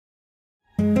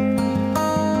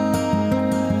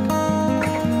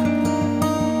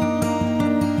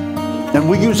and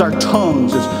we use our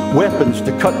tongues as weapons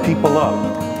to cut people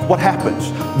up, what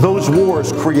happens? Those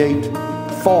wars create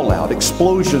fallout.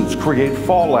 Explosions create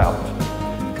fallout.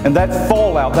 And that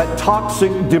fallout, that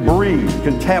toxic debris,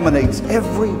 contaminates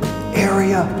every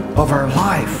area of our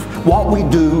life, what we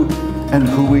do and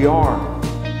who we are.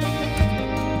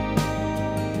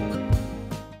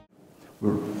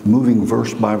 We're moving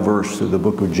verse by verse through the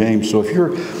book of James. So if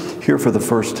you're here for the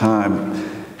first time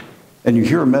and you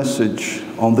hear a message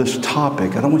on this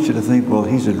topic, I don't want you to think, well,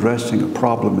 he's addressing a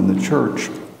problem in the church.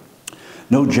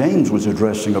 No, James was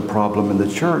addressing a problem in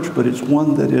the church, but it's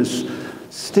one that is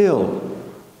still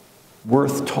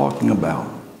worth talking about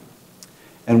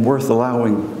and worth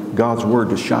allowing God's Word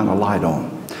to shine a light on.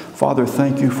 Father,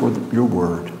 thank you for your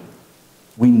Word.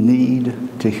 We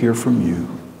need to hear from you.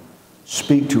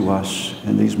 Speak to us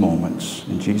in these moments.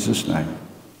 In Jesus' name,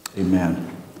 amen.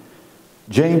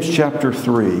 James chapter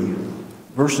 3,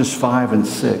 verses 5 and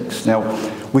 6. Now,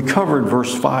 we covered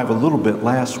verse 5 a little bit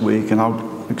last week, and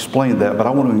I'll explain that, but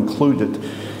I want to include it.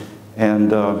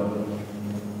 And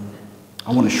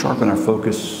I want to sharpen our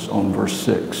focus on verse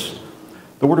 6.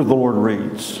 The word of the Lord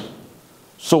reads,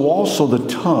 "So also the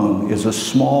tongue is a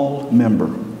small member,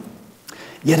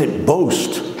 yet it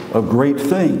boasts of great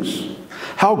things.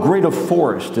 How great a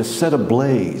forest is set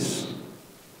ablaze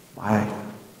by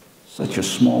such a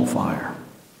small fire."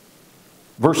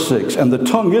 Verse 6, "And the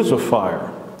tongue is a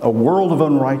fire, a world of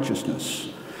unrighteousness.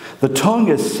 The tongue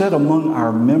is set among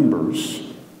our members,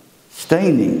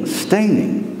 staining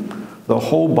the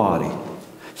whole body,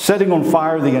 setting on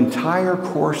fire the entire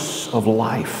course of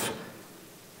life,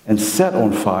 and set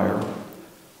on fire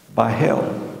by hell."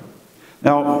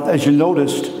 Now, as you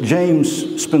noticed,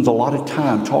 James spends a lot of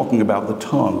time talking about the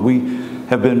tongue. We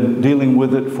have been dealing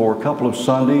with it for a couple of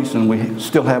Sundays, and we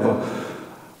still have a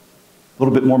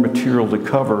little bit more material to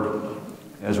cover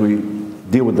as we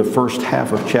deal with the first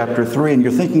half of chapter 3. And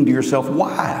you're thinking to yourself,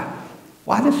 why?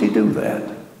 Why does he do that?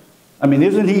 I mean,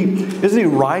 isn't he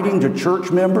writing to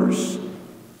church members?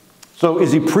 So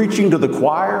is he preaching to the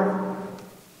choir?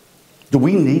 Do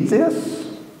we need this?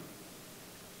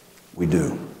 We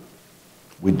do.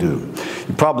 We do.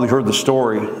 You probably heard the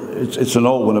story. It's an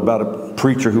old one about a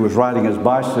preacher who was riding his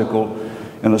bicycle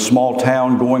in a small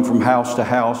town, going from house to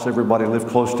house. Everybody lived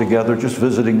close together, just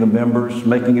visiting the members,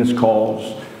 making his calls.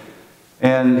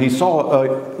 And he saw a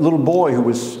little boy who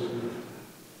was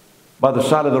by the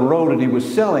side of the road, and he was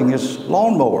selling his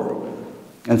lawnmower.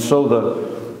 And so the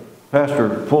pastor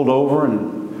pulled over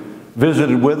and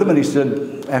visited with him, and he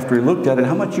said, after he looked at it,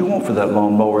 "How much you want for that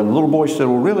lawnmower?" And the little boy said,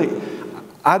 "Well, really,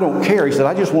 I don't care." He said,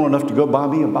 "I just want enough to go buy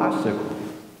me a bicycle."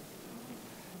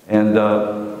 And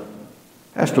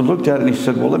pastor looked at it and he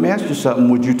said, "Well, let me ask you something.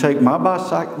 Would you take my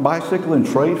bicycle and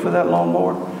trade for that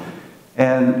lawnmower?"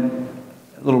 And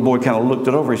the little boy kind of looked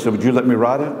it over. He said, "Would you let me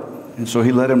ride it?" And so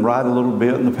he let him ride a little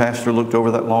bit, and the pastor looked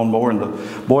over that lawnmower, and the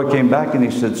boy came back and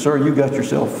he said, "Sir, you got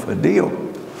yourself a deal."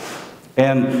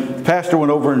 And the pastor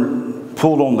went over and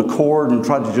pulled on the cord and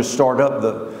tried to just start up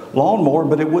the lawnmower,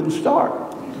 but it wouldn't start.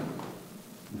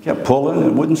 He kept pulling and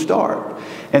it wouldn't start.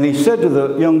 And he said to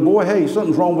the young boy, "Hey,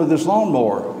 something's wrong with this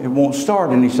lawnmower. It won't start."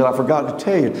 And he said, "I forgot to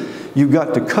tell you, you've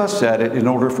got to cuss at it in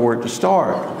order for it to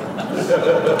start."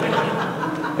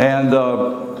 And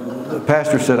the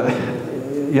pastor said,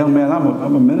 "Young man,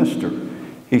 I'm a minister."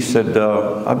 He said,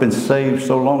 "I've been saved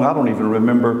so long, I don't even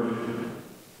remember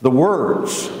the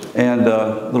words." And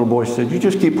the little boy said, "You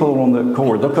just keep pulling on that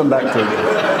cord. They'll come back to you."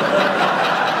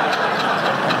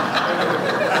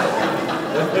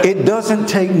 It doesn't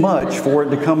take much for it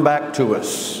to come back to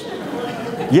us.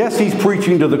 Yes, he's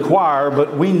preaching to the choir,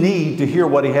 but we need to hear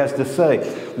what he has to say.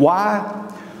 Why?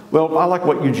 Well, I like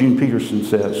what Eugene Peterson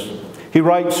says. He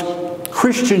writes,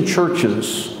 "Christian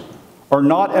churches are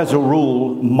not, as a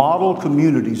rule, model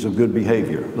communities of good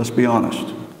behavior." Let's be honest.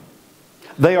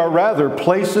 They are rather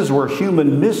places where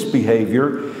human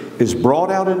misbehavior is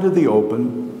brought out into the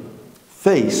open,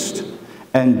 faced,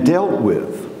 and dealt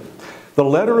with. The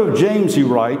letter of James, he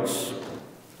writes,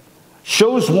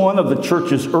 shows one of the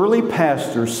church's early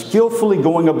pastors skillfully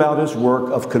going about his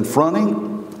work of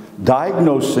confronting,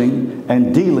 diagnosing,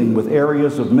 and dealing with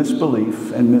areas of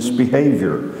misbelief and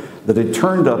misbehavior that had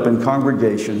turned up in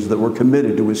congregations that were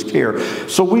committed to his care.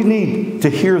 So we need to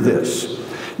hear this.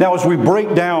 Now, as we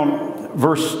break down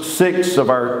verse 6 of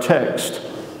our text,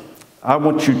 I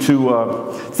want you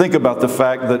to think about the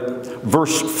fact that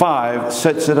verse 5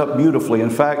 sets it up beautifully. In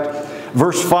fact,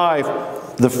 verse 5,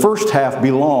 the first half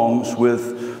belongs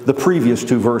with the previous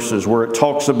two verses, where it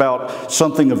talks about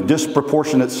something of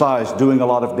disproportionate size doing a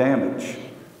lot of damage,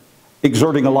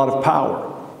 exerting a lot of power,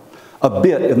 a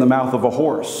bit in the mouth of a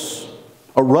horse,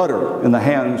 a rudder in the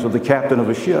hands of the captain of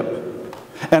a ship,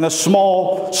 and a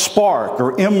small spark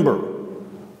or ember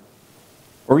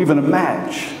or even a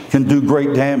match can do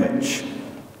great damage,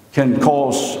 can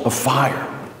cause a fire.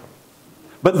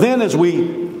 But then as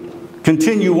we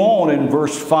continue on in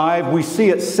verse 5, we see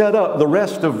it set up the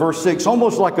rest of verse 6,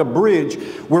 almost like a bridge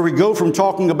where we go from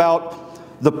talking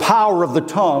about the power of the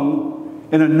tongue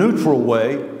in a neutral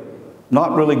way,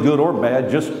 not really good or bad,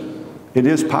 just it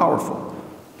is powerful,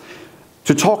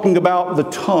 to talking about the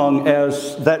tongue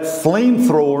as that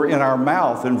flamethrower in our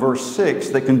mouth in verse 6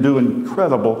 that can do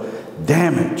incredible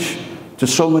damage to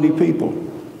so many people.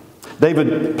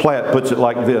 David Platt puts it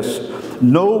like this: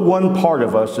 no one part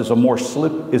of us is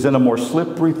in a more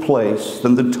slippery place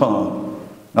than the tongue.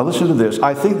 Now listen to this.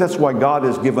 I think that's why God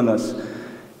has given us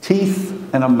teeth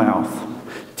and a mouth.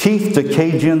 Teeth to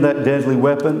cage in that deadly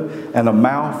weapon, and a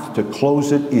mouth to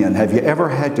close it in. Have you ever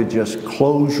had to just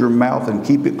close your mouth and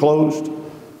keep it closed?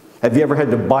 Have you ever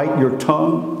had to bite your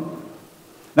tongue?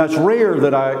 Now it's rare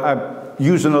that I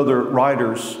use another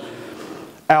writer's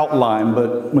outline,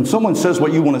 but when someone says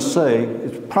what you want to say,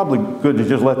 it's probably good to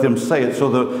just let them say it. So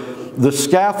the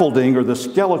scaffolding or the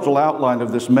skeletal outline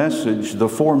of this message, the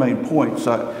four main points,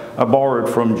 I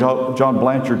borrowed from John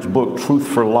Blanchard's book, Truth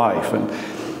for Life. And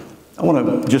I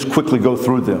want to just quickly go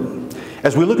through them.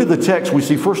 As we look at the text, we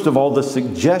see, first of all, the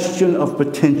suggestion of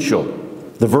potential.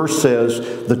 The verse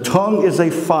says, the tongue is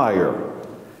a fire,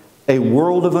 a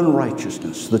world of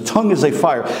unrighteousness. The tongue is a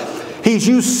fire. He's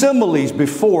used similes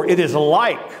before. It is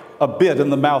like a bit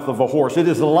in the mouth of a horse. It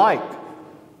is like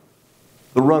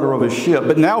the rudder of a ship.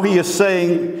 But now he is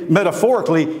saying,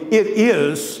 metaphorically, it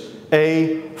is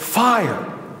a fire.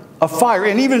 A fire.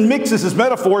 And even mixes his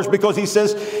metaphors because he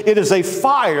says it is a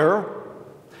fire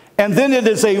and then it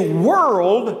is a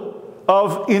world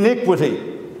of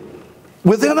iniquity.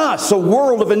 Within us, a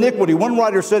world of iniquity. One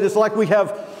writer said it's like we have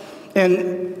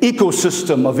an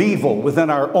ecosystem of evil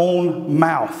within our own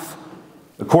mouth.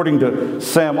 According to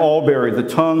Sam Alberry, the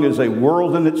tongue is a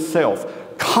world in itself.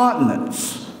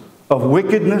 Continents of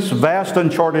wickedness, vast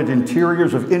uncharted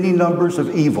interiors of any numbers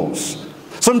of evils.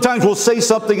 Sometimes we'll say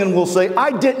something and we'll say,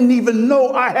 I didn't even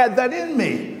know I had that in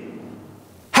me.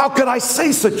 How could I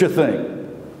say such a thing?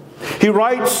 He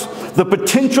writes, the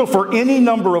potential for any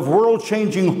number of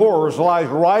world-changing horrors lies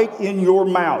right in your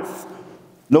mouth.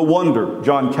 No wonder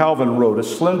John Calvin wrote, a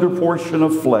slender portion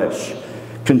of flesh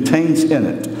contains in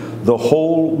it the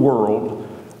whole world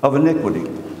of iniquity.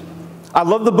 I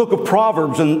love the book of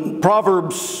Proverbs, and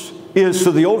Proverbs is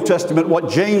to the Old Testament what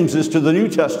James is to the New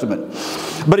Testament.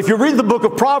 But if you read the book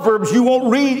of Proverbs, you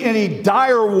won't read any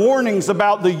dire warnings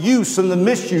about the use and the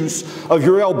misuse of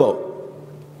your elbow.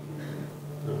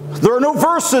 There are no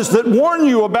verses that warn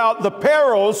you about the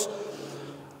perils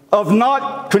of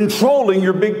not controlling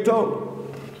your big toe.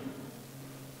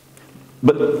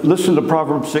 But listen to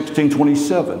Proverbs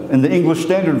 16:27. In the English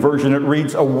Standard Version, it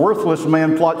reads, a worthless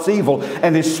man plots evil,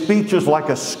 and his speech is like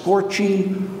a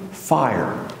scorching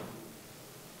fire.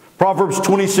 Proverbs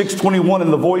 26:21 in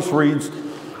the Voice reads,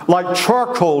 like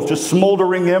charcoal to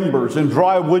smoldering embers and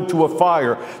dry wood to a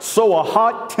fire, so a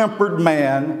hot-tempered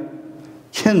man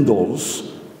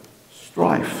kindles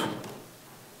strife.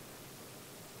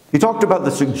 He talked about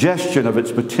the suggestion of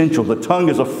its potential. The tongue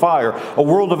is a fire, a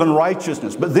world of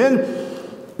unrighteousness. But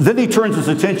then he turns his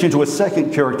attention to a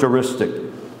second characteristic,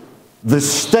 the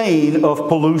stain of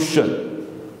pollution.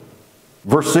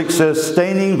 Verse 6 says,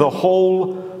 staining the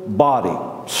whole body.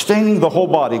 Staining the whole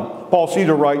body. Paul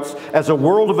Cedar writes, as a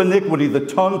world of iniquity, the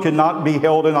tongue cannot be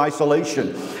held in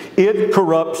isolation. It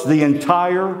corrupts the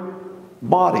entire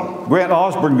body. Grant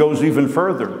Osborne goes even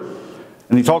further.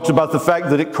 And he talks about the fact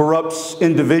that it corrupts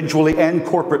individually and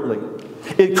corporately.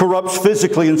 It corrupts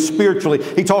physically and spiritually.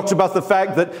 He talks about the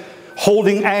fact that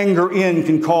holding anger in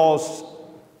can cause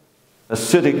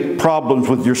acidic problems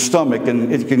with your stomach,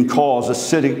 and it can cause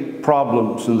acidic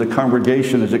problems in the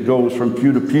congregation as it goes from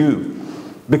pew to pew.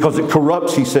 Because it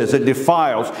corrupts, he says, it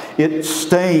defiles, it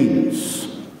stains.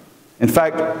 In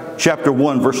fact, chapter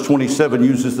 1, verse 27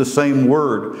 uses the same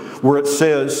word where it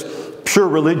says, pure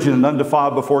religion and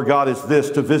undefiled before God is this,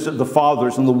 to visit the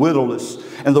fatherless and the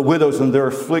widows in their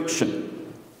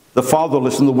affliction. The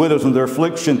fatherless and the widows in their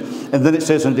affliction. And then it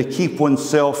says, and to keep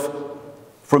oneself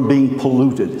from being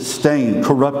polluted, stained,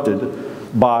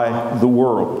 corrupted by the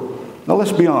world. Now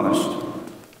let's be honest.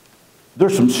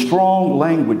 There's some strong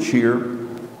language here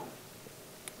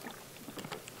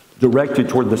directed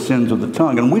toward the sins of the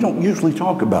tongue. And we don't usually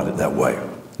talk about it that way.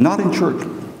 Not in church.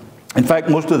 In fact,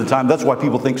 most of the time, that's why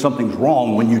people think something's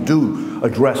wrong when you do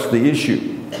address the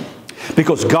issue.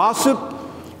 Because gossip,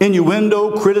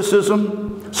 innuendo,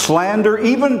 criticism, slander,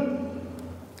 even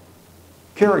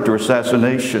character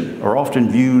assassination are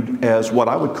often viewed as what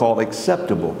I would call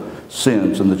acceptable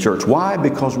sins in the church. Why?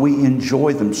 Because we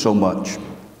enjoy them so much.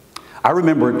 I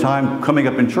remember a time coming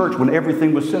up in church when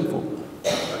everything was sinful.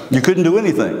 You couldn't do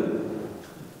anything.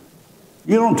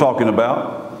 You know what I'm talking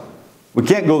about. We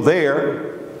can't go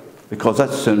there because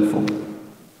that's sinful.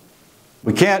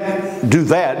 We can't do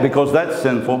that because that's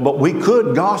sinful, but we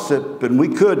could gossip and we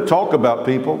could talk about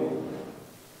people.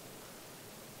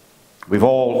 We've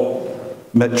all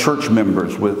met church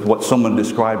members with what someone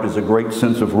described as a great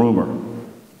sense of rumor.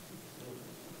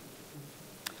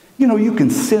 You know, you can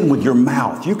sin with your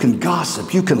mouth, you can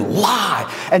gossip, you can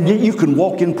lie, and yet you can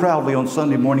walk in proudly on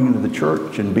Sunday morning into the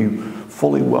church and be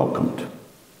fully welcomed.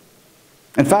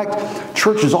 In fact,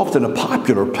 church is often a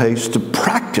popular place to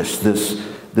practice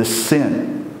this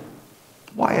sin.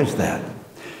 Why is that?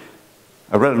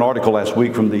 I read an article last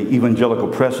week from the Evangelical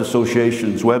Press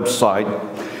Association's website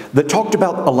that talked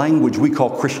about a language we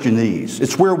call Christianese.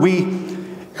 It's where we,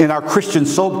 in our Christian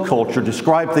subculture,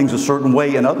 describe things a certain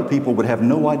way and other people would have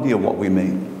no idea what we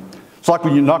mean. It's like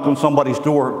when you knock on somebody's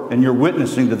door and you're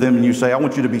witnessing to them and you say, I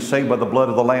want you to be saved by the blood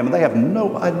of the Lamb. And they have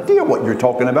no idea what you're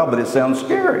talking about, but it sounds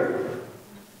scary.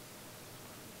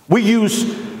 We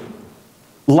use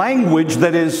language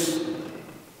that is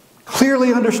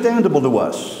clearly understandable to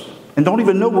us and don't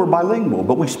even know we're bilingual,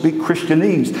 but we speak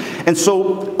Christianese. And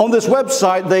so on this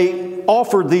website, they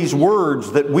offered these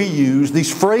words that we use, these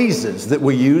phrases that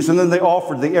we use, and then they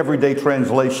offered the everyday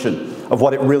translation of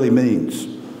what it really means.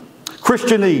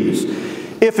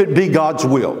 Christianese, if it be God's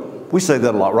will. We say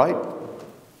that a lot, right?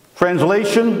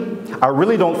 Translation, I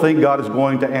really don't think God is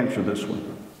going to answer this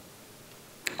one.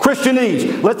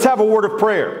 Christianese, let's have a word of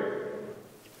prayer.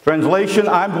 Translation,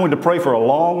 I'm going to pray for a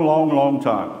long, long, long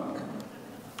time.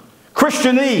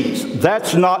 Christianese,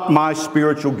 that's not my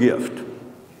spiritual gift.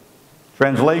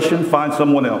 Translation, find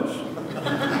someone else.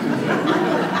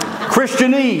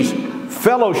 Christianese,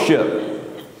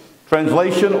 fellowship.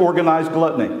 Translation, organized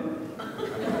gluttony.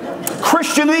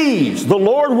 Christianese, the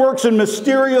Lord works in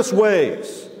mysterious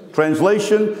ways.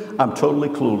 Translation, I'm totally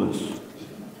clueless.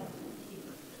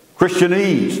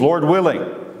 Christianese, Lord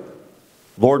willing.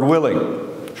 Lord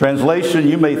willing. Translation,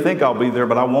 you may think I'll be there,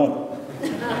 but I won't.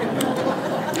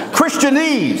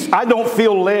 Christianese, I don't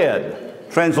feel led.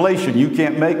 Translation, you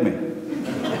can't make me.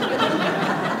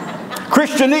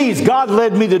 Christianese, God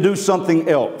led me to do something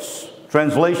else.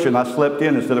 Translation, I slept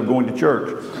in instead of going to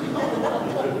church.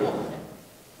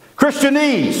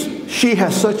 Christianese, she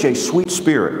has such a sweet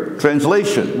spirit.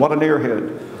 Translation, what an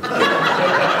airhead.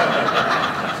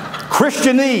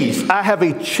 Christianese, I have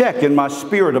a check in my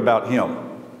spirit about him.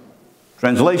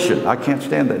 Translation, I can't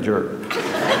stand that jerk.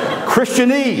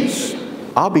 Christianese,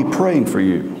 I'll be praying for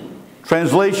you.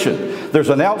 Translation, there's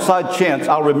an outside chance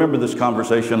I'll remember this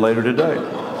conversation later today.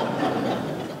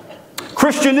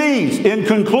 Christianese, in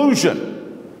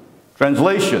conclusion.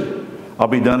 Translation, I'll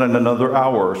be done in another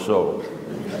hour or so.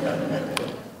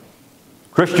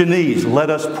 Christianese, let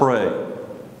us pray.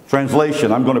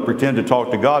 Translation, I'm going to pretend to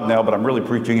talk to God now, but I'm really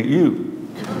preaching at you.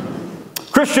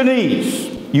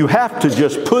 Christianese, you have to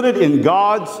just put it in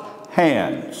God's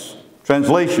hands.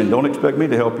 Translation, don't expect me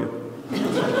to help you.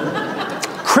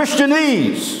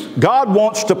 Christianese, God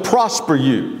wants to prosper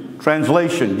you.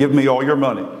 Translation, give me all your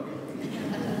money.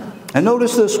 And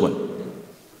notice this one.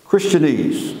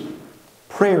 Christianese,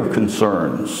 prayer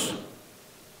concerns.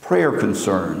 Prayer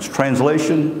concerns.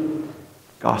 Translation,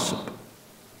 gossip.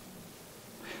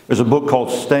 There's a book called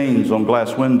Stains on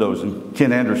Glass Windows, and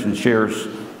Ken Anderson shares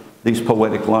these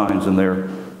poetic lines in there.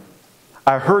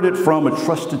 I heard it from a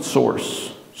trusted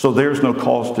source, so there's no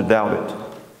cause to doubt it.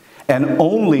 And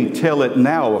only tell it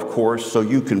now, of course, so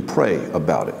you can pray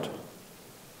about it.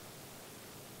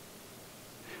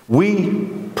 We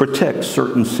protect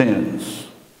certain sins,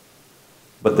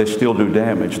 but they still do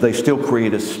damage. They still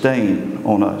create a stain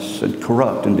on us and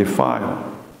corrupt and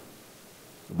defile.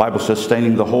 The Bible says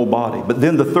staining the whole body. But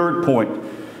then the third point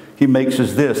he makes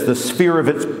is this, the sphere of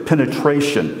its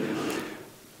penetration.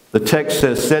 The text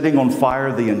says setting on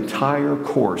fire the entire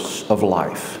course of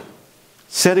life.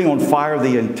 Setting on fire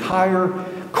the entire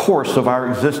course of our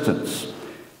existence.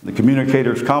 In the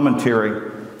Communicator's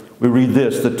commentary, we read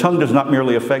this, the tongue does not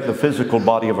merely affect the physical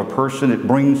body of a person, it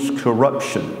brings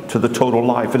corruption to the total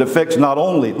life. It affects not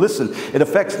only, listen, it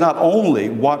affects not only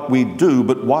what we do,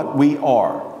 but what we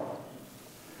are.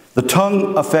 The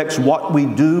tongue affects what we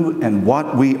do and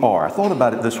what we are. I thought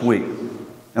about it this week,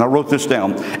 and I wrote this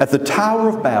down. At the Tower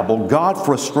of Babel, God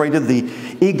frustrated the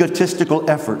egotistical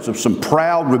efforts of some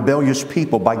proud, rebellious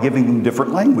people by giving them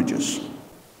different languages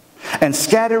and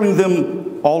scattering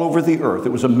them all over the earth. It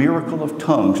was a miracle of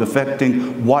tongues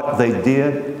affecting what they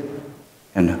did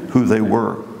and who they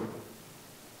were.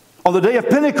 On the day of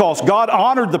Pentecost, God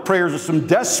honored the prayers of some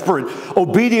desperate,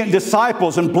 obedient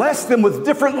disciples and blessed them with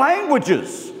different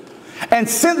languages and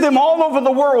sent them all over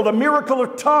the world a miracle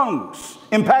of tongues,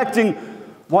 impacting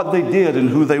what they did and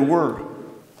who they were.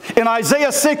 In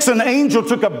Isaiah 6, an angel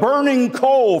took a burning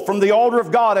coal from the altar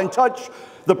of God and touched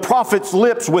the prophet's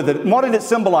lips with it. And what did it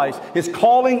symbolize? His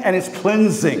calling and his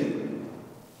cleansing.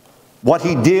 What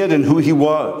he did and who he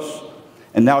was.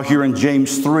 And now here in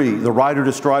James 3, the writer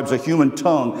describes a human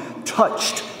tongue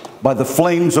touched by the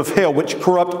flames of hell, which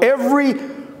corrupt every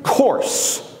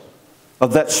course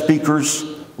of that speaker's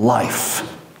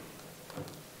life.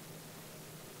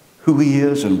 Who he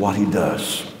is and what he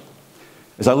does.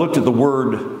 As I looked at the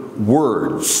word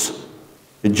words,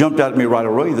 it jumped out at me right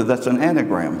away that that's an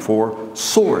anagram for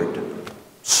sword.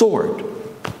 Sword.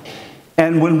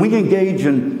 And when we engage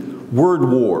in word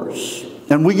wars,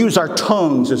 and we use our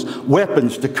tongues as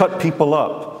weapons to cut people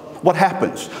up, what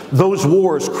happens? Those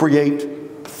wars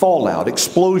create fallout.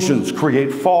 Explosions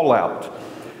create fallout.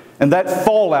 And that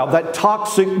fallout, that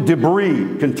toxic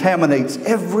debris, contaminates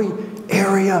every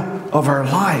area of our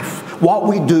life, what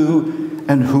we do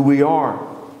and who we are.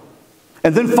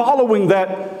 And then following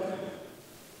that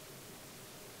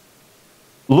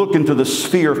look into the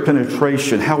sphere of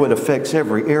penetration, how it affects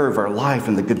every area of our life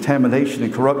and the contamination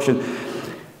and corruption,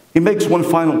 he makes one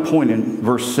final point in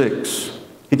verse 6.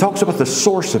 He talks about the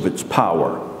source of its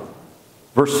power.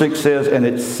 Verse 6 says, and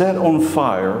it's set on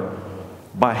fire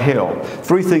by hell.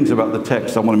 Three things about the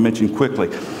text I want to mention quickly.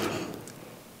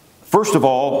 First of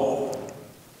all,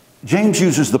 James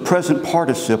uses the present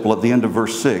participle at the end of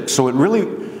verse 6. So it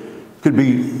really could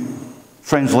be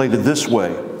translated this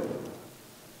way.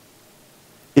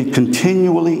 It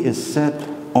continually is set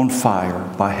on fire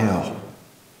by hell.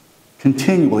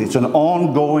 Continually. It's an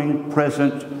ongoing,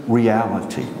 present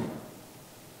reality.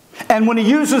 And when he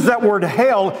uses that word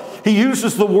hell, he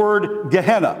uses the word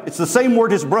Gehenna. It's the same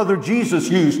word his brother Jesus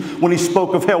used when he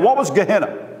spoke of hell. What was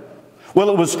Gehenna? Well,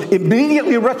 it was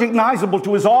immediately recognizable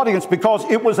to his audience because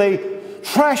it was a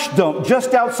trash dump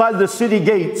just outside the city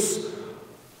gates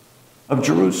of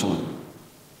Jerusalem.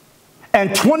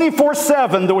 And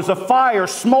 24/7 there was a fire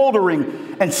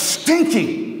smoldering and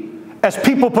stinking as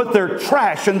people put their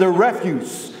trash and their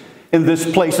refuse in this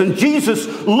place. And Jesus,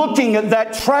 looking at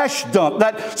that trash dump,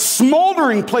 that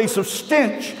smoldering place of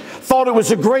stench, thought it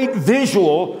was a great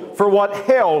visual for what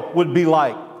hell would be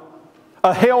like.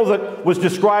 A hell that was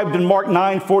described in Mark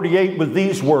 9:48 with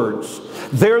these words,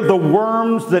 "There the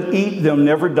worms that eat them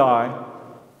never die,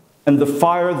 and the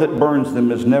fire that burns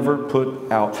them is never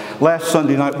put out." Last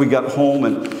Sunday night we got home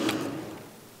and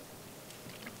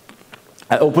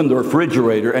I opened the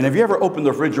refrigerator. And have you ever opened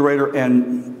the refrigerator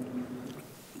and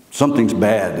something's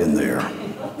bad in there?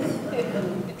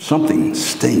 Something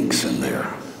stinks in there.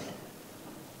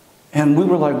 And we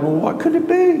were like, well, what could it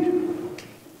be?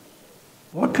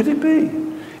 What could it be?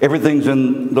 Everything's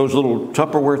in those little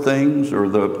Tupperware things, or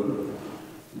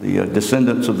the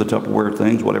descendants of the Tupperware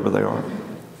things, whatever they are.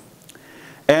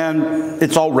 And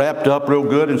it's all wrapped up real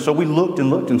good. And so we looked and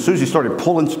looked, and Susie started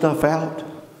pulling stuff out.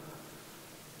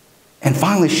 And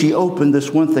finally she opened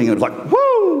this one thing and it was like,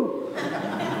 whoo!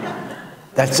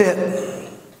 That's it.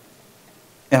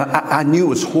 And I knew it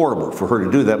was horrible for her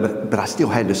to do that, but I still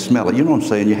had to smell it. You know what I'm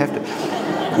saying? You have to.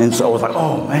 And so I was like,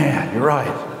 oh man, you're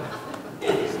right.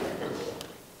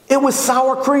 It was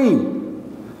sour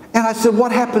cream. And I said,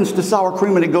 what happens to sour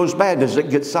cream when it goes bad? Does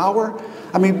it get sour?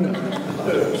 I mean,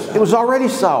 it was already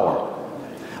sour.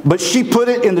 But she put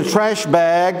it in the trash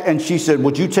bag and she said,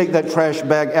 would you take that trash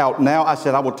bag out now? I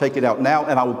said, I will take it out now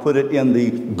and I will put it in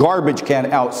the garbage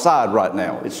can outside right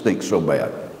now. It stinks so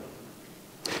bad.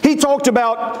 He talked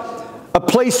about a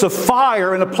place of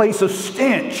fire and a place of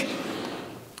stench.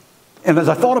 And as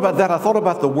I thought about that, I thought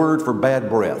about the word for bad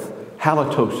breath,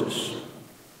 halitosis.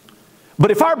 But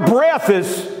if our breath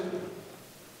is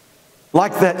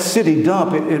like that city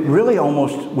dump, it really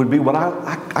almost would be what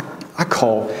I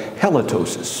call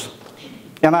halitosis.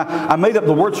 And I made up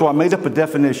the word, so I made up a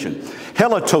definition.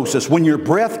 Halitosis, when your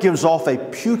breath gives off a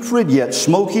putrid yet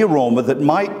smoky aroma that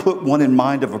might put one in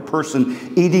mind of a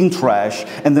person eating trash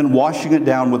and then washing it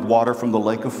down with water from the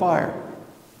lake of fire.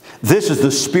 This is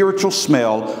the spiritual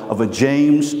smell of a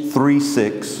James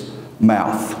 3:6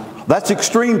 mouth. That's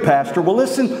extreme, Pastor. Well,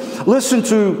 listen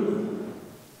to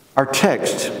our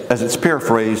text as it's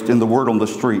paraphrased in the Word on the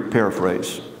Street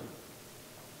paraphrase.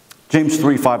 James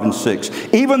 3:5 and 6.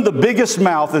 Even the biggest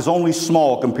mouth is only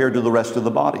small compared to the rest of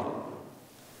the body.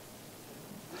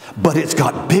 But it's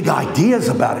got big ideas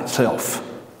about itself.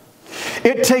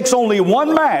 It takes only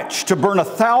one match to burn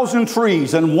 1,000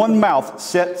 trees, and one mouth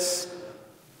sets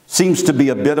seems to be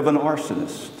a bit of an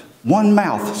arsonist. One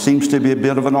mouth seems to be a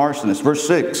bit of an arsonist. Verse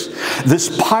 6, this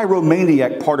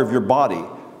pyromaniac part of your body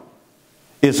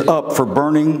is up for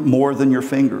burning more than your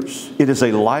fingers. It is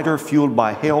a lighter fueled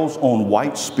by hell's own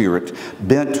white spirit,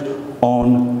 bent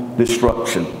on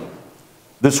destruction.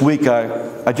 This week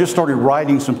I just started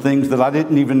writing some things that I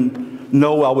didn't even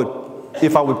know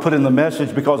if I would put in the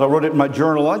message, because I wrote it in my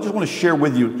journal. I just want to share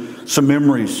with you some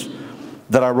memories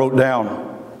that I wrote down.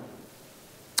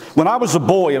 When I was a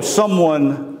boy, if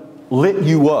someone lit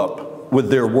you up with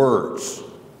their words,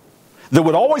 there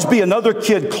would always be another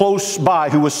kid close by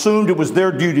who assumed it was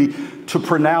their duty to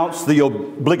pronounce the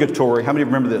obligatory, how many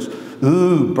remember this?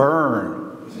 Ooh,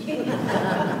 burn.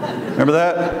 Remember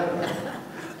that?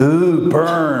 Ooh,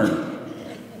 burn.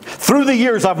 Through the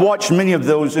years, I've watched many of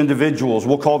those individuals,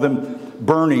 we'll call them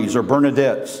Bernies or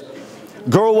Bernadettes,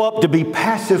 grow up to be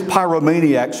passive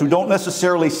pyromaniacs who don't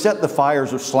necessarily set the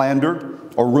fires of slander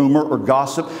or rumor or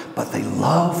gossip, but they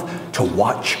love to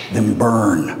watch them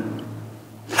burn.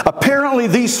 Apparently,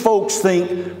 these folks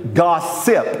think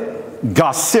gossip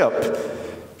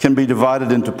can be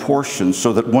divided into portions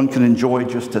so that one can enjoy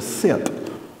just a sip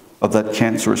of that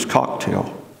cancerous cocktail.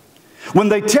 When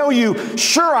they tell you,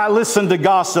 sure, I listen to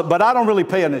gossip, but I don't really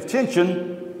pay any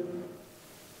attention,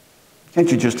 can't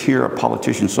you just hear a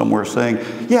politician somewhere saying,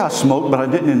 yeah, I smoked, but I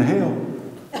didn't inhale?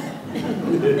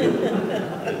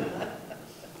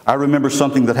 I remember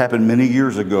something that happened many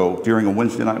years ago during a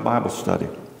Wednesday night Bible study.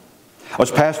 I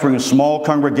was pastoring a small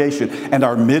congregation, and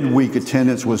our midweek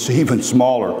attendance was even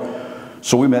smaller.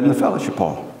 So we met in the fellowship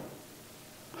hall.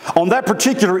 On that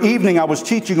particular evening, I was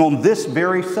teaching on this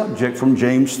very subject from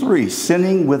James 3,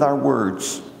 sinning with our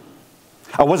words.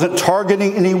 I wasn't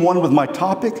targeting anyone with my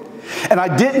topic, and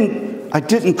I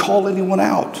didn't call anyone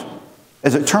out.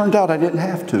 As it turned out, I didn't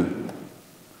have to.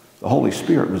 The Holy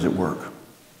Spirit was at work.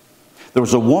 There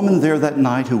was a woman there that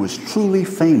night who was truly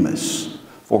famous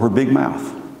for her big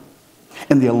mouth.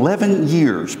 In the 11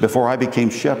 years before I became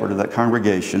shepherd of that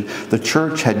congregation, the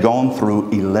church had gone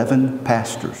through 11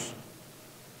 pastors.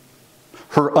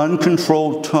 Her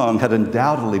uncontrolled tongue had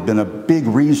undoubtedly been a big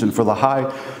reason for the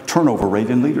high turnover rate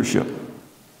in leadership.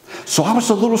 So I was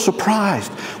a little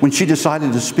surprised when she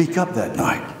decided to speak up that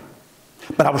night.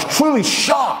 But I was truly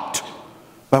shocked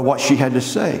by what she had to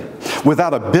say.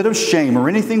 Without a bit of shame or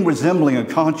anything resembling a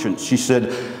conscience, she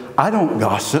said, I don't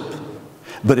gossip,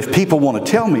 but if people want to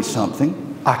tell me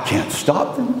something, I can't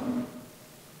stop them.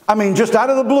 I mean, just out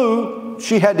of the blue,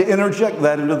 she had to interject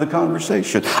that into the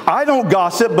conversation. I don't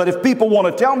gossip, but if people want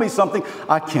to tell me something,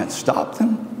 I can't stop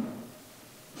them.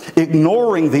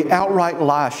 Ignoring the outright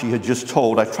lie she had just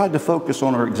told, I tried to focus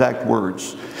on her exact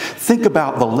words. Think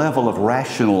about the level of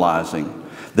rationalizing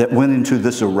that went into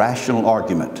this irrational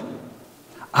argument.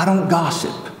 I don't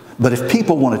gossip, but if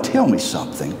people want to tell me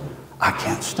something, I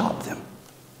can't stop them.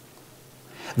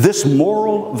 This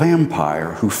moral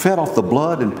vampire who fed off the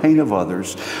blood and pain of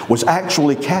others was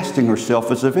actually casting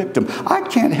herself as a victim. I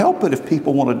can't help it if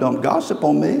people want to dump gossip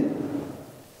on me.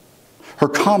 Her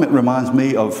comment reminds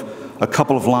me of a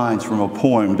couple of lines from a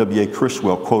poem W.A.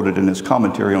 Criswell quoted in his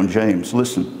commentary on James.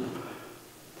 Listen.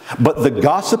 But the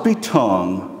gossipy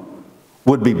tongue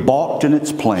would be balked in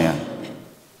its plan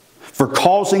for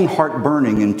causing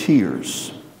heartburning and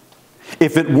tears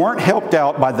if it weren't helped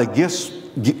out by the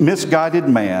misguided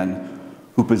man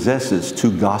who possesses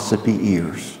two gossipy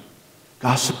ears.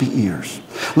 Gossipy ears.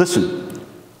 Listen,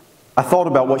 I thought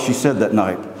about what she said that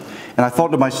night, and I thought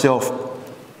to myself,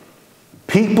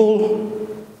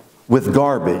 people with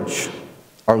garbage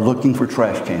are looking for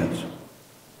trash cans.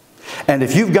 And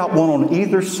if you've got one on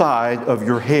either side of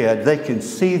your head, they can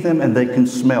see them and they can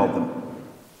smell them.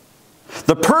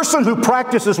 The person who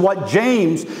practices what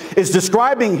James is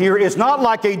describing here is not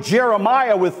like a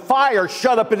Jeremiah with fire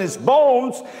shut up in his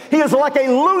bones. He is like a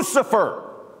Lucifer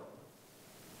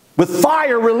with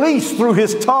fire released through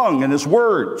his tongue and his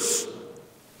words.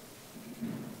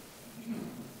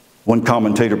 One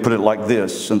commentator put it like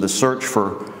this: in the search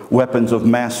for weapons of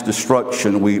mass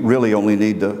destruction, we really only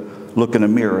need to look in a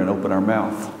mirror and open our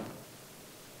mouth.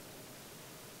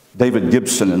 David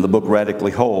Gibson, in the book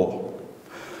Radically Whole,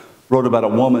 wrote about a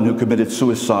woman who committed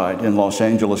suicide in Los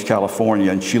Angeles,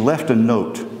 California, and she left a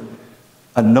note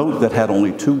that had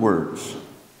only two words.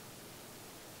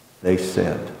 They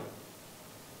said.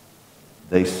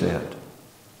 They said.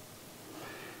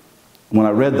 When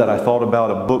I read that, I thought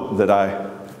about a book that I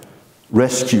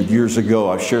rescued years ago.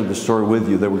 I shared the story with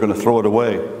you. They were going to throw it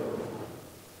away.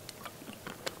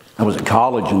 I was at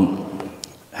college and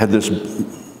had this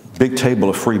big table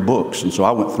of free books, and so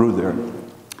I went through there.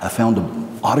 I found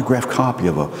an autographed copy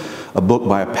of a book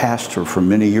by a pastor from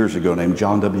many years ago named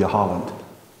John W. Holland.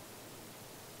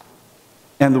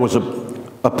 And there was a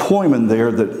poem in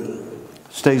there that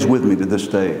stays with me to this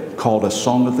day called A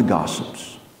Song of the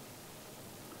Gossips.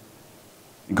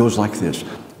 It goes like this.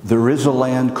 There is a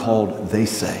land called They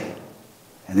Say,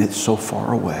 and it's so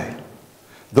far away.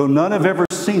 Though none have ever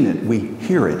seen it, we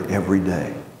hear it every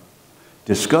day.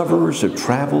 Discoverers have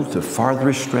traveled to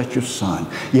farthest stretch of sun,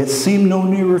 yet seem no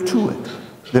nearer to it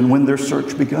than when their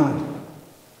search begun.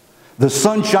 The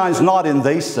sun shines not in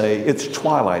They Say, it's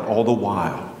twilight all the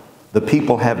while. The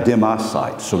people have dim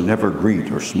eyesight, so never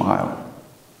greet or smile.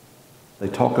 They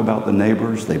talk about the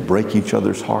neighbors, they break each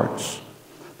other's hearts.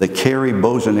 They carry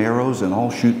bows and arrows and all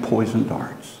shoot poison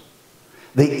darts.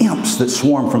 The imps that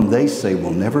swarm from They Say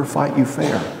will never fight you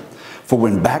fair, for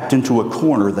when backed into a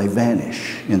corner, they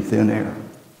vanish in thin air.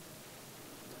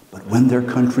 But when their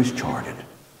country's charted,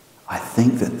 I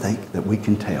think that we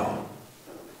can tell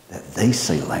that They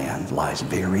Say land lies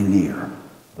very near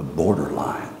the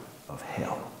borderline of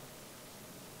hell.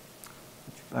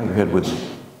 Would you bow your head with me?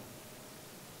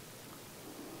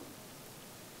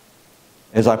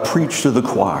 As I preach to the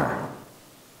choir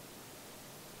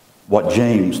what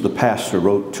James, the pastor,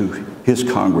 wrote to his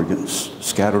congregants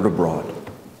scattered abroad,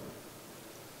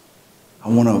 I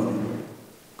want to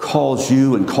cause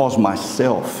you and cause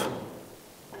myself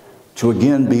to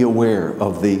again be aware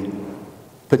of the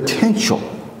potential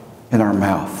in our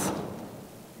mouth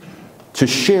to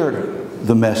share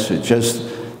the message.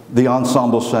 As the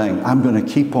ensemble sang, I'm going to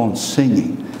keep on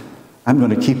singing. I'm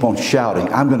going to keep on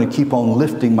shouting. I'm going to keep on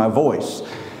lifting my voice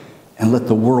and let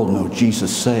the world know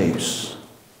Jesus saves.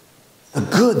 The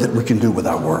good that we can do with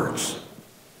our words.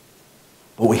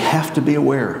 But we have to be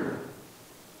aware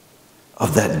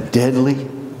of that deadly,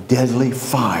 deadly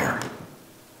fire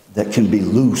that can be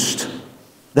loosed.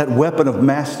 That weapon of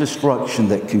mass destruction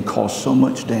that can cause so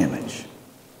much damage.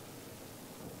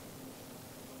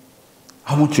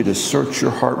 I want you to search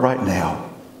your heart right now.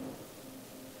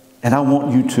 And I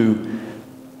want you to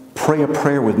pray a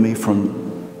prayer with me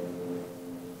from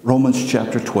Romans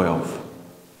chapter 12.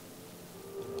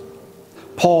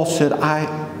 Paul said,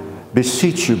 I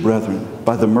beseech you, brethren,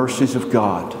 by the mercies of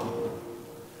God,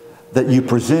 that you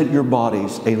present your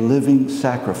bodies a living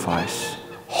sacrifice,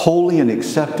 holy and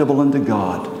acceptable unto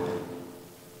God,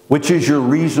 which is your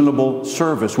reasonable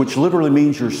service, which literally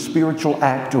means your spiritual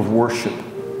act of worship.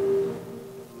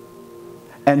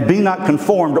 And be not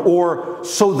conformed, or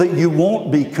so that you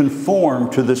won't be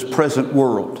conformed to this present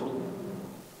world,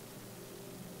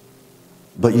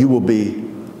 but you will be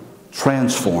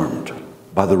transformed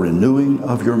by the renewing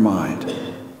of your mind.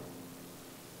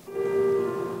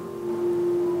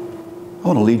 I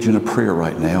want to lead you in a prayer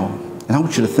right now, and I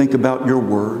want you to think about your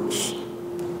words.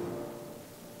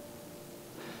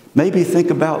 Maybe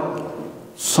think about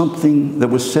something that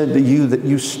was said to you that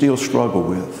you still struggle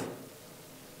with.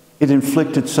 It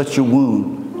inflicted such a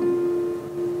wound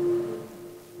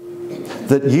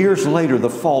that years later the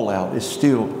fallout is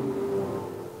still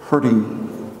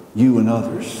hurting you and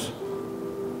others.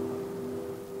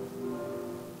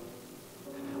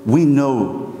 We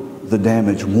know the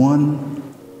damage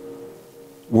one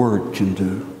word can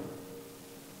do.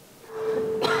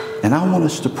 And I want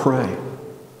us to pray.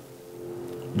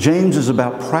 James is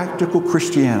about practical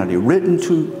Christianity written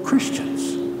to Christians.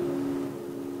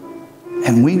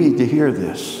 And we need to hear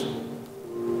this.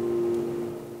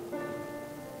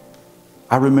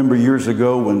 I remember years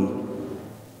ago when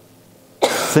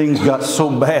things got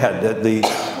so bad at the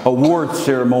award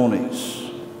ceremonies,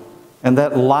 and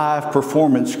that live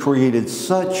performance created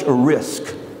such a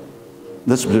risk.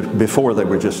 This was before they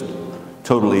were just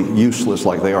totally useless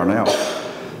like they are now.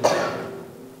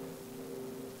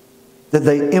 That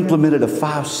they implemented a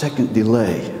 5-second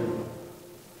delay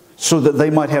so that they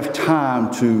might have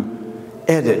time to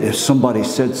edit if somebody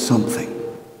said something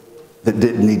that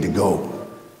didn't need to go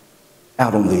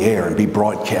out on the air and be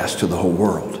broadcast to the whole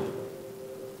world.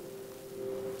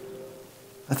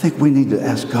 I think we need to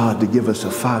ask God to give us a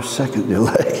 5-second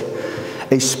delay,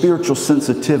 a spiritual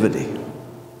sensitivity,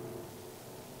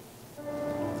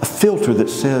 a filter that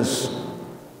says,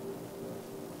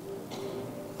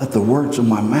 let the words of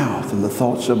my mouth and the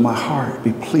thoughts of my heart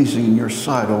be pleasing in your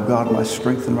sight, O God, my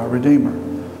strength and my Redeemer.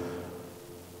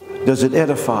 Does it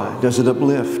edify? Does it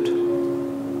uplift?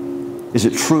 Is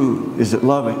it true? Is it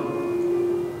loving?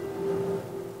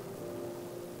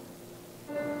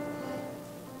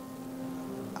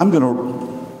 I'm going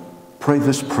to pray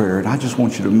this prayer, and I just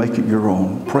want you to make it your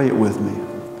own. Pray it with me.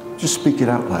 Just speak it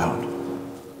out loud.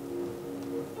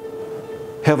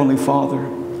 Heavenly Father,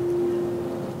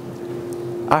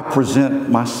 I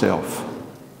present myself,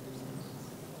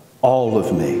 all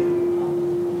of me,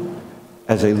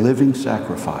 as a living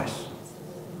sacrifice.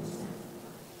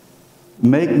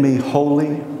 Make me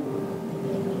holy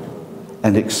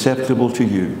and acceptable to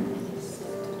you.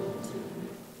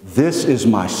 This is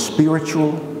my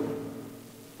spiritual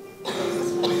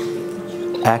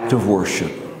act of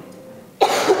worship.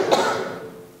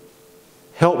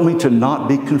 Help me to not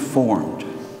be conformed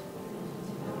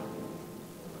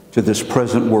to this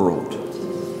present world,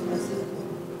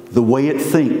 the way it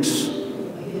thinks,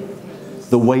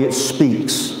 the way it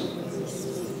speaks,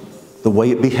 the way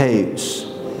it behaves.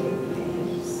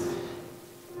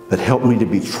 But help me to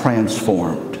be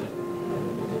transformed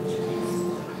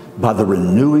by the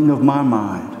renewing of my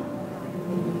mind,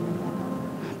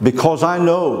 because I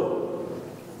know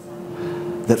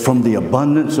that from the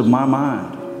abundance of my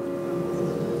mind,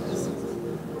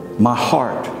 my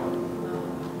heart,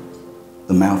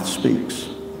 the mouth speaks.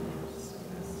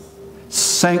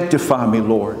 Sanctify me,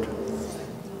 Lord,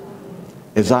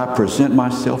 as I present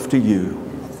myself to you.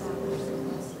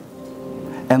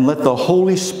 And let the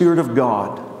Holy Spirit of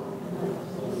God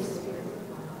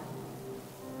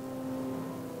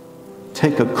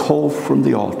take a coal from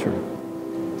the altar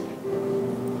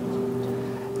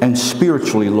and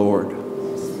spiritually, Lord,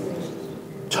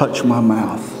 touch my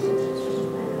mouth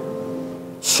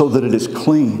so that it is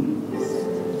clean.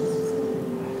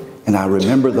 And I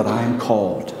remember that I am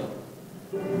called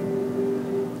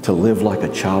to live like a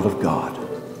child of God.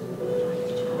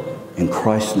 In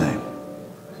Christ's name,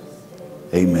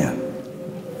 amen.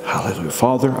 Hallelujah.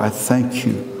 Father, I thank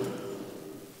you.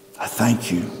 I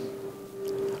thank you.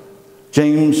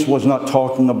 James was not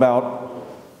talking about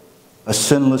a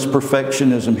sinless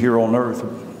perfectionism here on earth.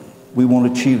 We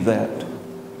won't achieve that.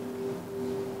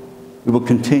 We will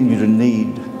continue to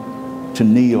need to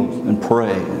kneel and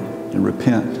pray and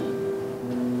repent.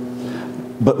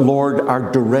 But Lord,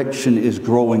 our direction is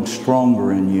growing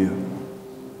stronger in you.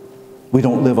 We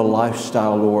don't live a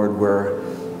lifestyle, Lord, where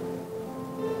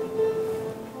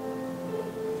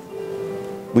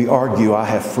we argue, I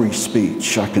have free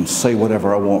speech. I can say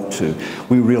whatever I want to.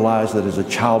 We realize that as a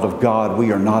child of God,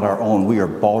 we are not our own. We are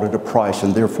bought at a price,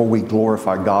 and therefore we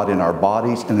glorify God in our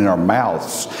bodies and in our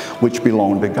mouths, which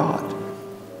belong to God.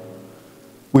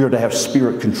 We are to have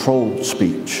spirit-controlled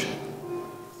speech.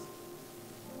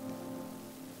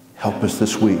 Help us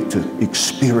this week to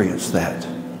experience that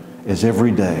as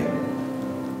every day,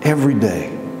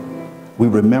 we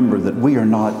remember that we are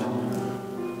not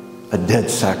a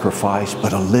dead sacrifice,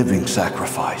 but a living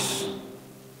sacrifice.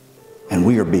 And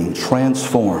we are being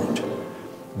transformed,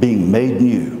 being made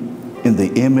new in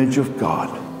the image of God.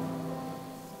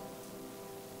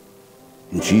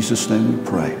 In Jesus' name we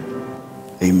pray.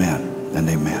 Amen and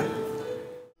amen.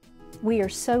 We are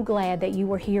so glad that you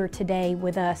were here today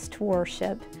with us to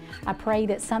worship. I pray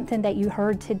that something that you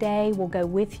heard today will go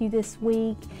with you this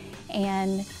week,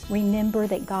 and remember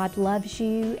that God loves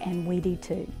you and we do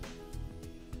too.